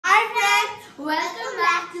Welcome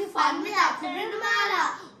back to Fun with Atharv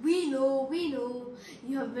Amara. We know,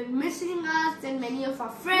 you have been missing us and many of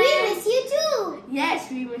our friends. We miss you too.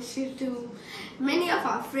 Yes, we miss you too. Many of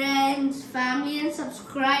our friends, family and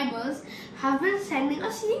subscribers have been sending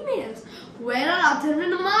us emails. Where are Atharv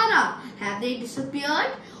and Amara? Have they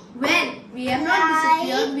disappeared? Well, we have not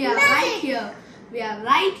disappeared. We are right here. We are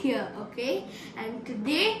right here, okay? And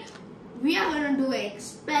today we are going to do an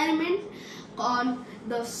experiment on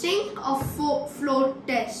the sink of float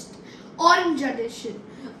test, orange edition.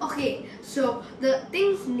 Okay, so the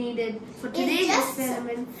things needed for today's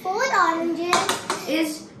experiment 4 oranges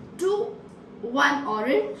is one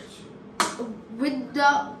orange with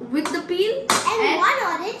the peel and 1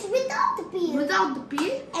 orange without the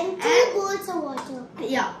peel and 2 bowls of water.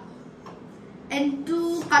 Yeah. And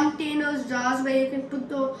 2 containers, jars where you can put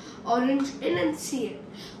the orange in and see it.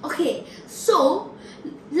 Okay, so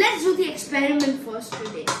let's do the experiment first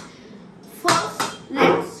today.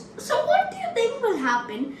 So what do you think will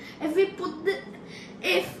happen if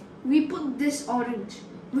we put this orange,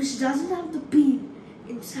 which doesn't have the peel,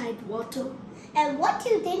 inside water? And what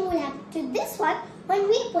do you think will happen to this one when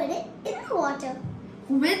we put it in the water?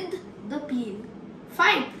 With the peel.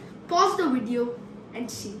 Fine. Pause the video and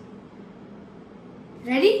see.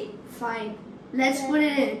 Ready? Fine. Let's put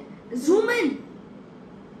it in. Zoom in.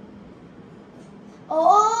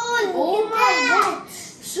 Oh my God.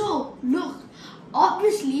 So, look.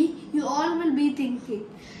 Obviously, you all will be thinking,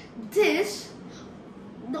 the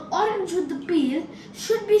orange with the peel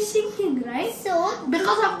should be sinking, right? So,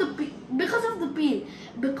 because of the peel.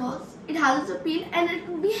 Because it has a peel and it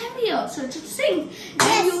will be heavier, so it should sink.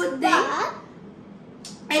 Yes,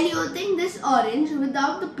 and you would think this orange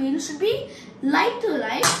without the peel should be lighter,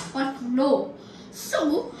 right? But no.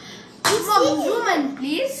 So, zoom in,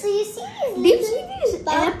 please. So you see do you see these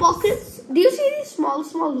air pockets? Do you see these small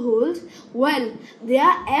holes? Well, they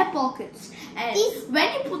are air pockets. And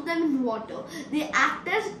when you put them in water, they act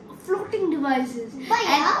as floating devices.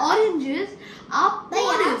 And oranges are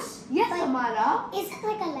porous. Yes, Amara. Is it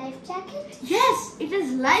like a life jacket? Yes, it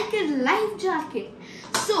is like a life jacket.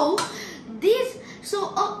 So,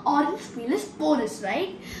 a orange peel is porous,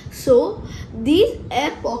 right? So, these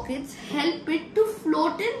air pockets help it to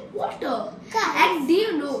float in water. And do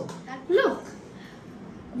you know, look,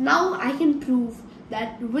 now I can prove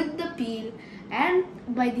that with the peel and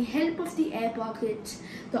by the help of the air pockets,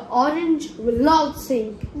 the orange will not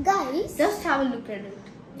sink. Guys, just have a look at it.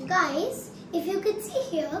 Guys, if you can see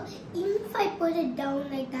here, even if I put it down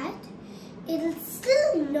like that, it will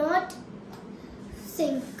still not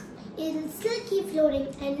sink. It will still keep floating,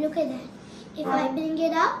 and look at that. If I bring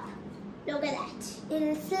it up, look at that. It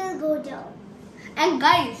will still go down. And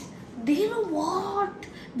guys, do you know what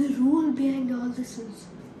the rule behind all this is?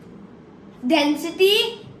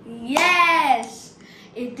 Density? Yes!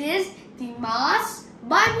 It is the mass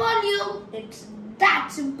by volume. It's that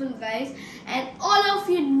simple, guys. And all of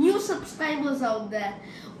you new subscribers out there,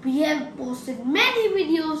 we have posted many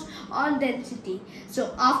videos on density.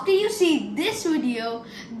 So after you see this video,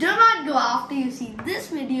 do not go after you see this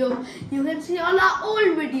video. You can see all our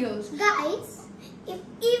old videos. Guys, even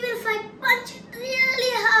if I punch it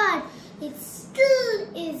really hard, it still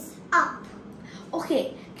is up.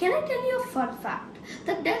 Okay, can I tell you a fun fact?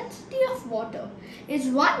 The density of water is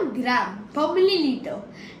 1 gram per milliliter.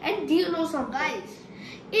 And do you know some guys?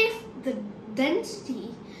 If the density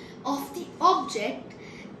of the object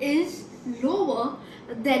is lower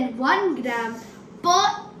than 1 gram per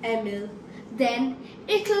ml, then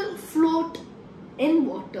it will float in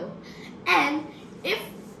water. And if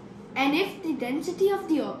the density of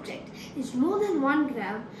the object is more than 1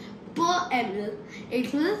 gram per ml,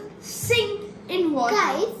 it will sink in water.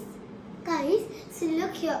 Guys, so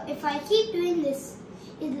look here. If I keep doing this,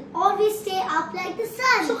 it will always stay up like the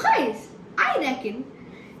sun. So guys, I think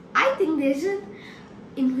there's an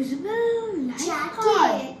invisible life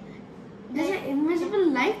jacket. There's an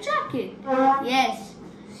invisible life jacket. Yes.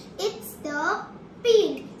 It's the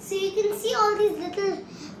peel. So you can see all these little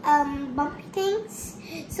bumpy things.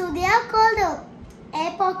 So they are called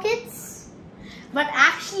air pockets. But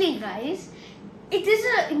actually, guys, it is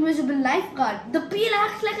an invisible lifeguard. The peel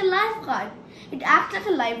acts like a lifeguard. It acts like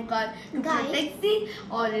a lifeguard to protect the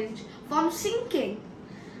orange from sinking.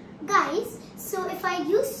 Guys, so if I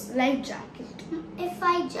use life jacket, if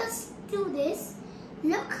I just do this,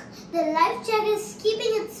 look, the life jacket is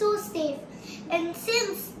keeping it so safe. And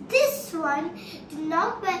since this one did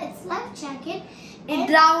not wear its life jacket, it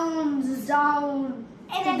drowns down.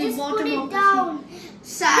 And I just put it down.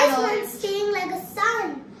 This one's staying like a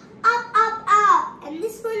sun. Up, up, up. And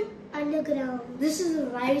this one underground. This is a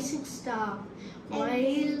rising star.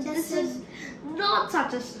 while this is not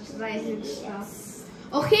such a rising star.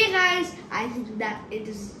 Okay guys, I think that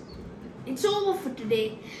it's over for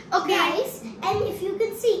today. Okay guys, and if you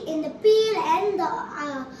can see in the peel and the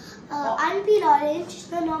unpeeled orange,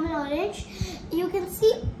 the normal orange, you can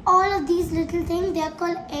see all of these little things. They are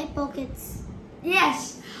called air pockets.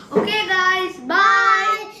 Yes. Okay guys,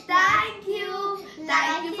 bye.